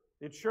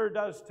 It sure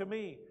does to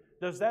me.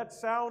 Does that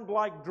sound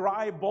like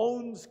dry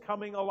bones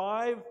coming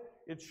alive?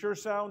 It sure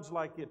sounds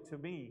like it to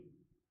me.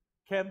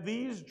 Can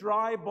these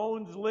dry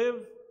bones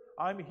live?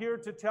 I'm here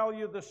to tell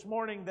you this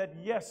morning that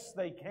yes,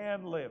 they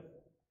can live.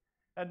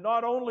 And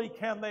not only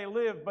can they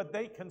live, but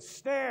they can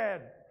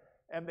stand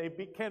and they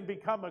can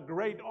become a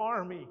great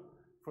army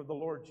for the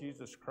Lord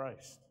Jesus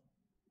Christ.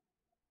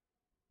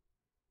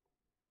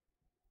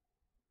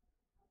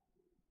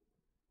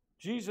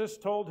 Jesus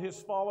told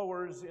His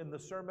followers in the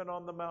Sermon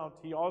on the Mount,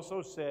 He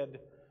also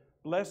said,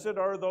 "Blessed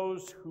are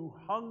those who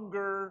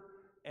hunger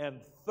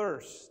and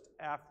thirst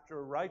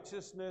after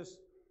righteousness,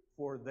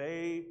 for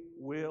they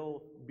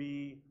will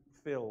be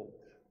filled."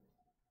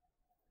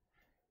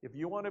 If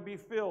you want to be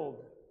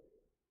filled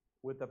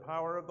with the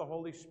power of the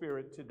Holy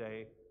Spirit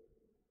today,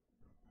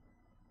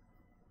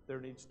 there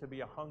needs to be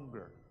a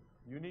hunger.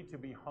 You need to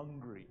be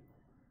hungry.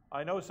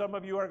 I know some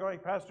of you are going,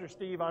 "Pastor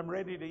Steve, I'm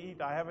ready to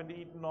eat. I haven't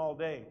eaten all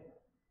day."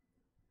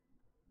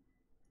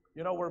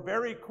 You know, we're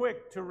very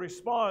quick to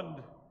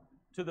respond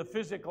to the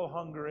physical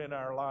hunger in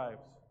our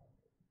lives.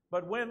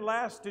 But when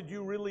last did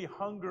you really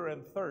hunger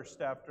and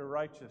thirst after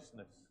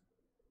righteousness?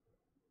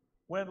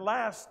 When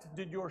last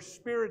did your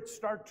spirit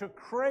start to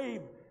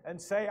crave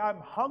and say,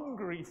 "I'm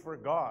hungry for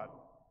God.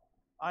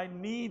 I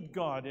need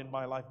God in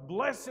my life"?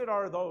 Blessed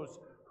are those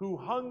who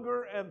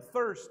hunger and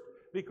thirst,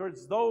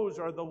 because those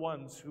are the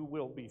ones who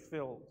will be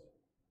filled.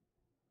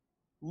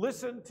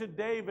 Listen to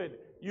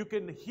David. You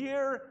can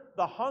hear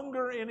the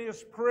hunger in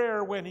his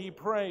prayer when he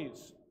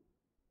prays.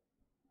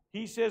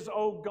 He says,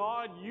 "O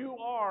God, you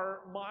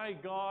are my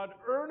God.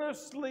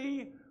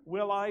 Earnestly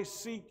will I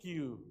seek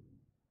you.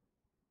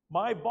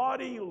 My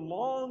body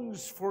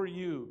longs for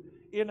you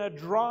in a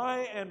dry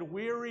and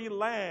weary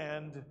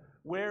land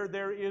where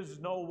there is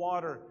no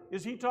water."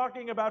 Is he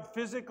talking about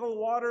physical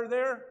water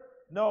there?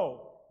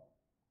 No.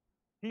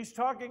 He's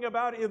talking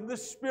about in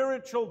this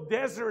spiritual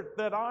desert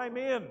that I'm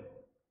in.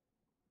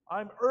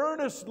 I'm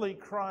earnestly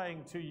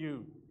crying to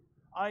you.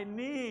 I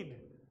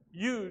need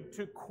you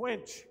to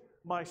quench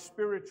my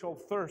spiritual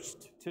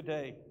thirst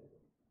today.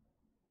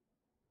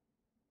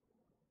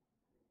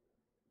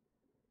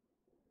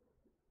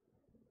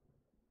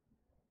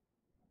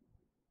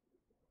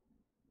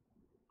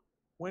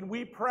 When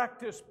we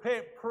practice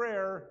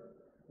prayer,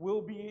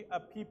 we'll be a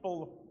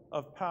people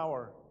of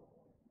power.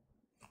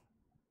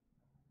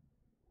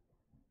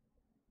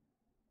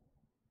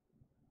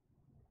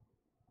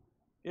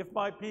 If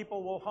my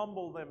people will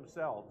humble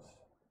themselves,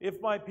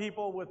 if my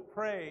people would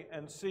pray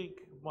and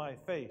seek my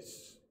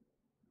face.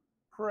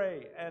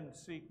 Pray and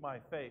seek my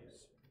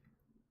face.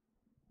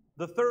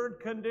 The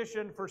third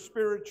condition for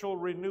spiritual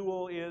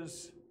renewal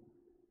is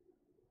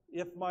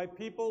if my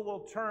people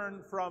will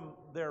turn from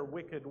their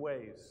wicked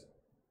ways.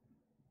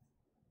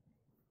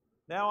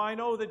 Now, I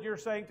know that you're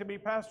saying to me,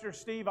 "Pastor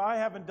Steve, I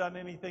haven't done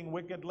anything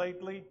wicked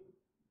lately.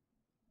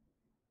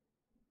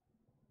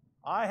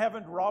 I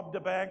haven't robbed a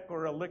bank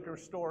or a liquor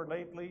store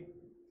lately.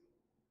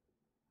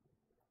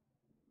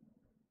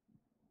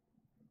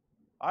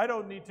 I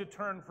don't need to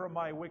turn from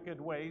my wicked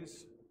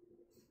ways."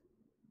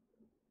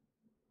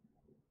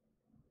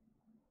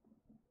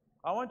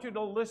 I want you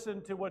to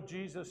listen to what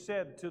Jesus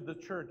said to the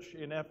church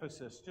in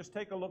Ephesus. Just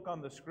take a look on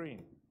the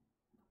screen.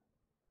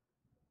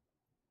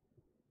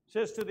 It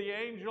says, "To the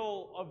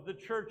angel of the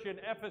church in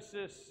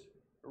Ephesus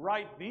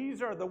Write,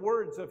 these are the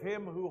words of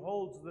him who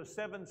holds the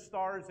 7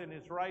 stars in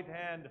his right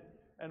hand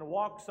and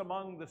walks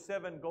among the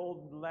 7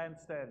 golden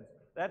lampstands.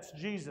 That's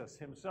Jesus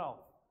himself.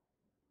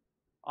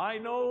 I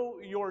know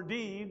your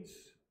deeds.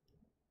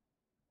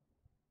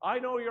 I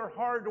know your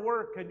hard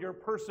work and your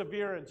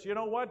perseverance. You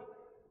know what?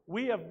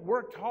 We have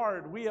worked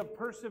hard. We have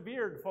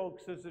persevered,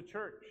 folks, as a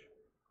church.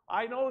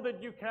 I know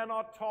that you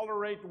cannot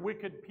tolerate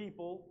wicked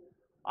people.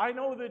 I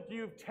know that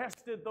you've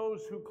tested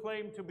those who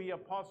claim to be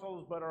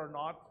apostles but are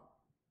not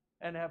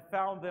and have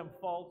found them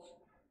false.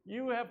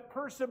 You have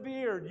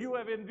persevered. You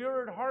have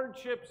endured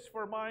hardships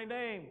for my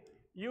name.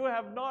 You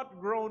have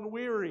not grown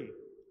weary.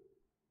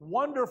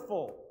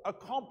 Wonderful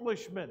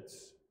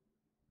accomplishments.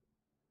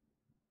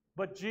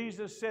 But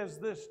Jesus says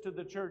this to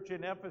the church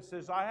in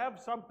Ephesus, I have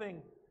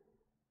something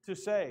to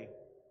say.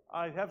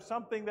 I have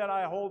something that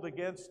I hold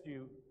against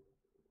you.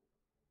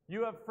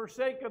 You have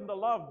forsaken the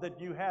love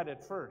that you had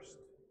at first.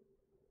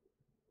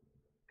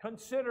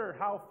 Consider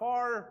how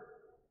far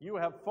you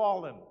have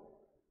fallen.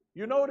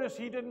 You notice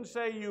he didn't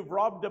say you've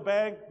robbed a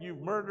bank,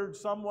 you've murdered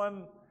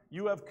someone,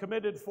 you have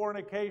committed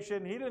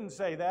fornication. He didn't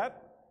say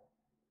that.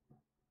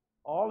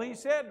 All he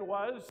said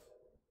was,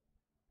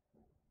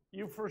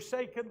 you've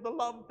forsaken the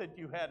love that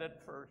you had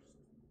at first.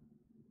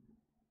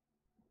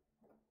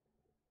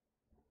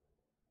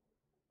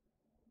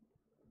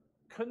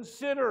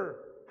 Consider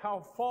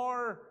how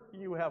far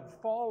you have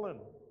fallen.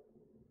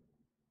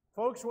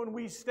 Folks, when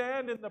we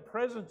stand in the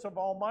presence of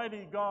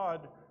Almighty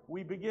God,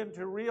 we begin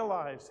to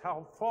realize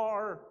how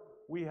far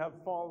we have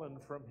fallen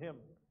from Him.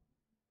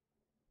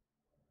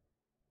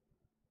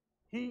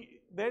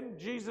 Then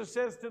Jesus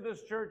says to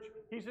this church,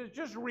 He says,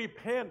 just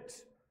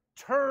repent,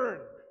 turn,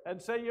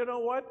 and say, you know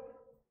what?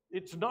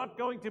 It's not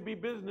going to be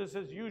business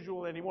as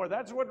usual anymore.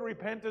 That's what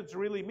repentance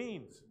really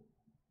means.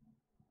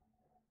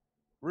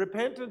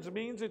 Repentance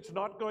means it's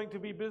not going to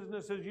be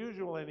business as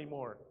usual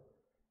anymore.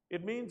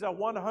 It means a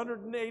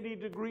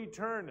 180-degree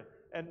turn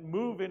and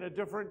move in a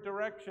different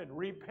direction.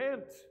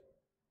 Repent.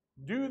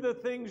 Do the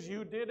things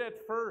you did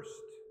at first.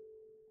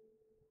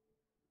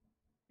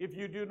 If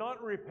you do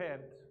not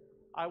repent,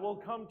 I will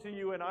come to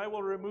you and I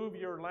will remove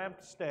your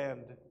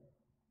lampstand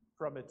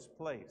from its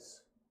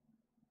place.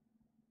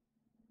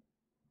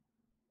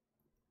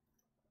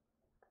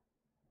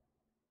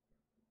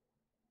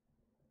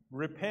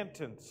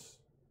 Repentance.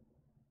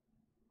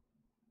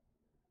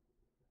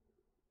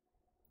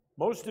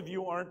 Most of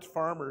you aren't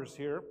farmers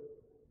here.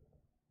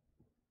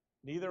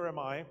 Neither am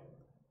I.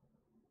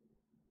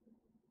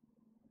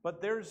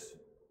 But there's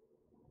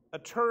a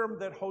term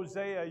that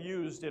Hosea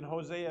used in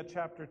Hosea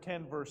chapter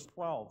 10, verse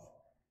 12.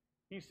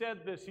 He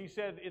said this, he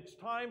said, it's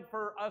time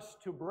for us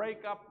to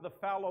break up the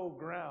fallow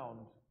ground.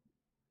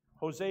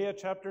 Hosea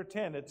chapter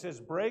 10, it says,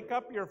 break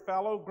up your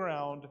fallow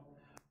ground,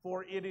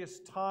 for it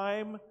is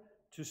time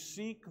to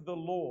seek the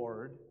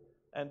Lord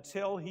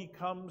until He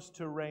comes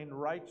to rain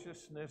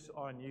righteousness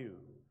on you.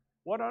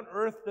 What on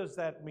earth does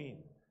that mean?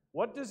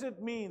 What does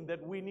it mean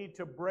that we need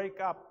to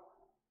break up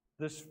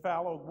this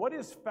fallow? What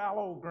is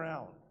fallow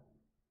ground?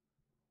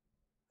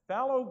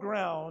 Fallow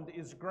ground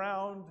is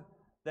ground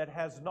that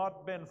has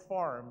not been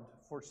farmed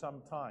for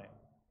some time.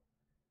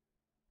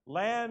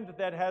 Land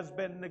that has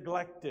been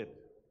neglected.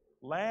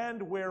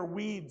 Land where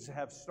weeds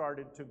have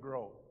started to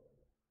grow.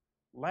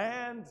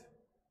 Land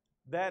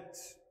that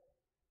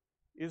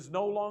is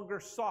no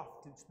longer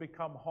soft, it's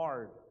become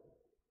hard.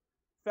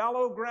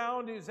 Fallow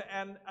ground is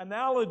an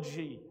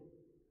analogy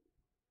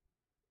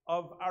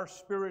of our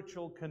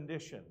spiritual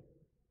condition.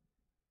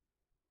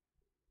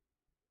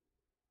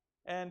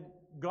 And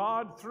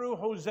God, through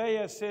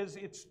Hosea, says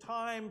it's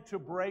time to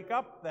break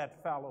up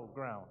that fallow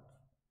ground.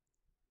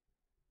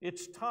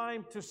 It's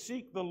time to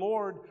seek the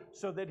Lord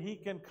so that He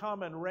can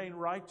come and rain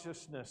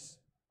righteousness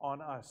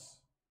on us.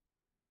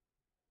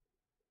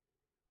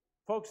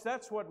 Folks,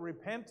 that's what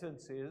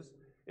repentance is.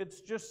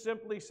 It's just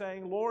simply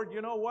saying, Lord,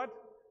 you know what?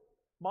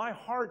 My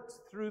heart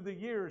through the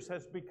years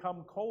has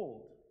become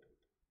cold.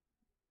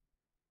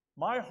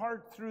 My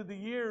heart through the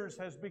years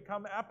has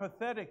become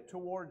apathetic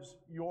towards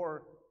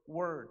your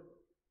word.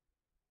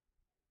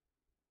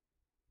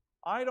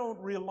 I don't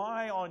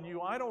rely on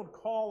you. I don't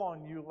call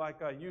on you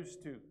like I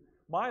used to.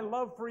 My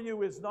love for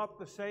you is not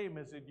the same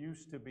as it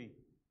used to be.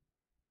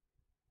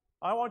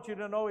 I want you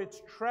to know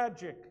it's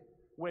tragic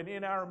when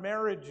in our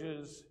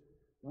marriages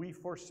we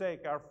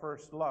forsake our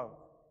first love.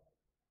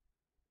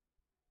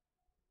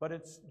 But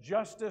it's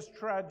just as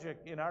tragic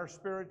in our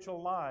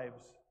spiritual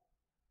lives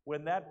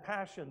when that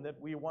passion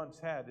that we once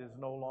had is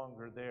no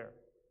longer there.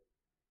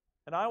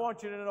 And I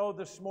want you to know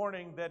this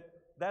morning that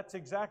that's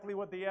exactly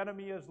what the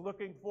enemy is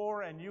looking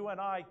for, and you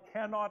and I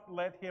cannot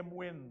let him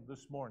win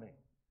this morning.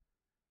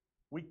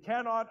 We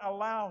cannot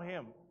allow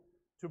him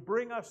to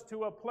bring us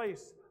to a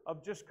place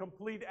of just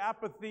complete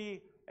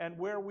apathy and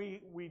where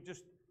we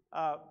just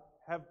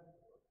have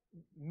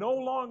no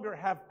longer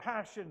have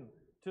passion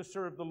to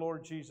serve the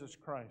Lord Jesus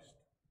Christ.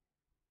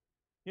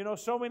 You know,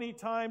 so many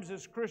times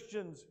as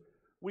Christians,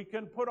 we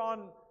can put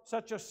on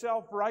such a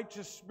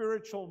self-righteous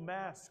spiritual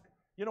mask.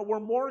 You know, we're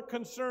more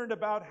concerned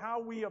about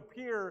how we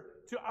appear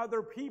to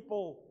other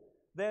people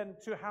than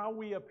to how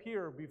we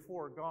appear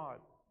before God.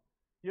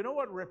 You know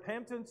what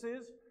repentance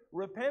is?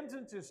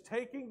 Repentance is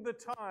taking the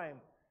time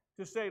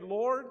to say,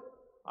 Lord,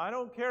 I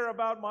don't care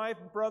about my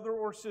brother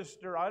or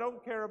sister. I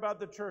don't care about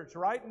the church.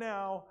 Right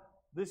now,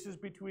 this is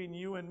between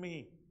you and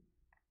me.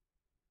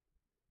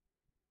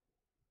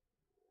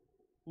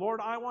 Lord,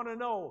 I want to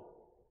know,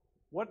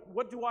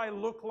 what do I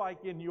look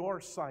like in your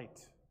sight?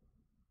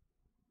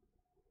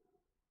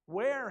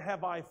 Where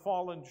have I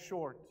fallen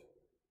short?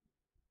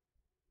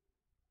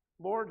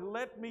 Lord,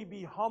 let me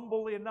be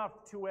humble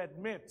enough to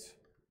admit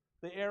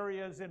the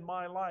areas in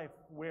my life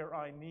where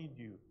I need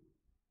you.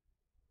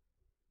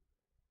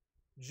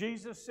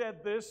 Jesus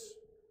said this,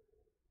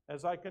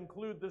 as I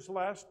conclude this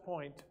last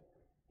point.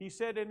 He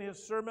said in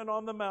his Sermon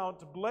on the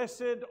Mount,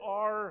 "Blessed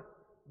are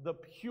the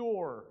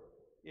pure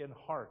in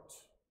heart,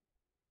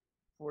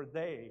 for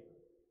they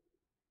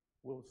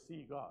will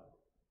see God."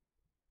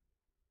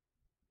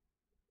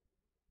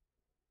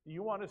 Do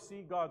you want to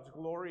see God's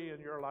glory in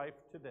your life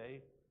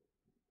today?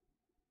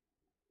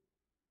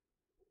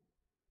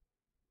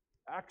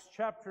 Acts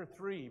chapter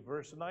 3,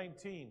 verse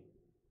 19.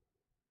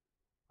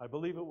 I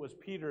believe it was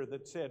Peter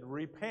that said,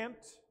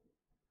 "Repent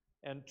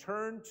and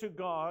turn to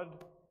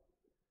God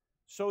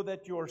so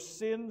that your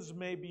sins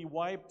may be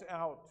wiped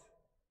out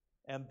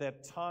and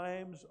that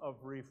times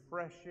of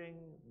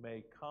refreshing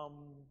may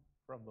come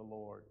from the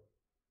Lord."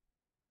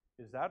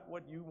 Is that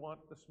what you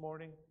want this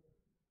morning?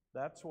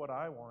 That's what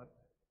I want.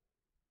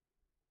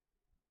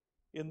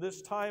 In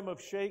this time of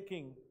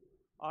shaking,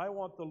 I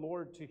want the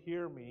Lord to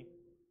hear me.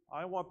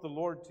 I want the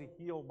Lord to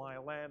heal my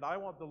land. I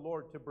want the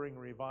Lord to bring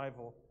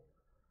revival.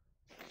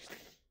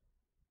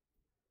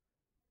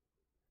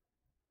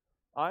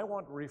 I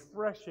want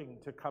refreshing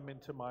to come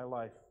into my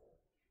life.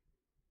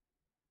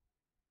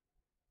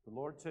 The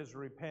Lord says,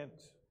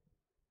 repent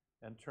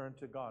and turn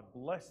to God.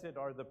 Blessed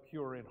are the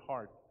pure in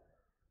heart,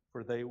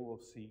 for they will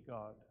see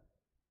God.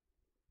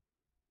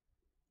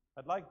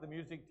 I'd like the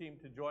music team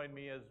to join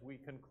me as we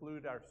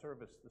conclude our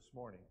service this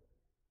morning.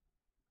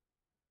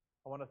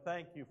 I want to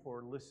thank you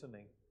for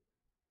listening.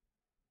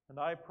 And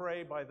I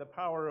pray by the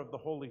power of the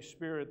Holy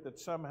Spirit that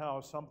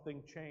somehow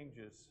something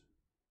changes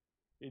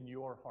in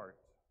your heart.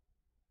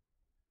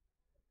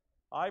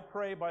 I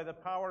pray by the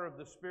power of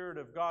the Spirit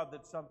of God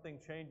that something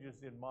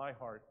changes in my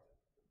heart.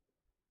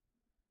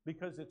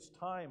 Because it's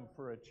time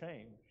for a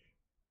change.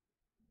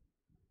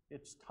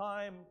 It's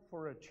time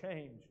for a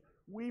change.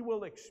 We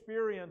will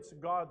experience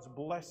God's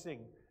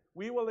blessing.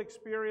 We will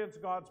experience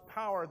God's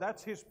power.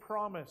 That's His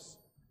promise.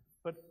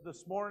 But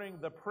this morning,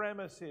 the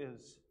premise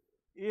is,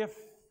 if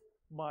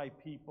my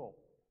people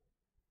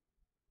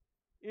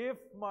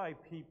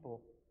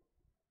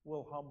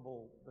will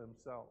humble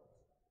themselves.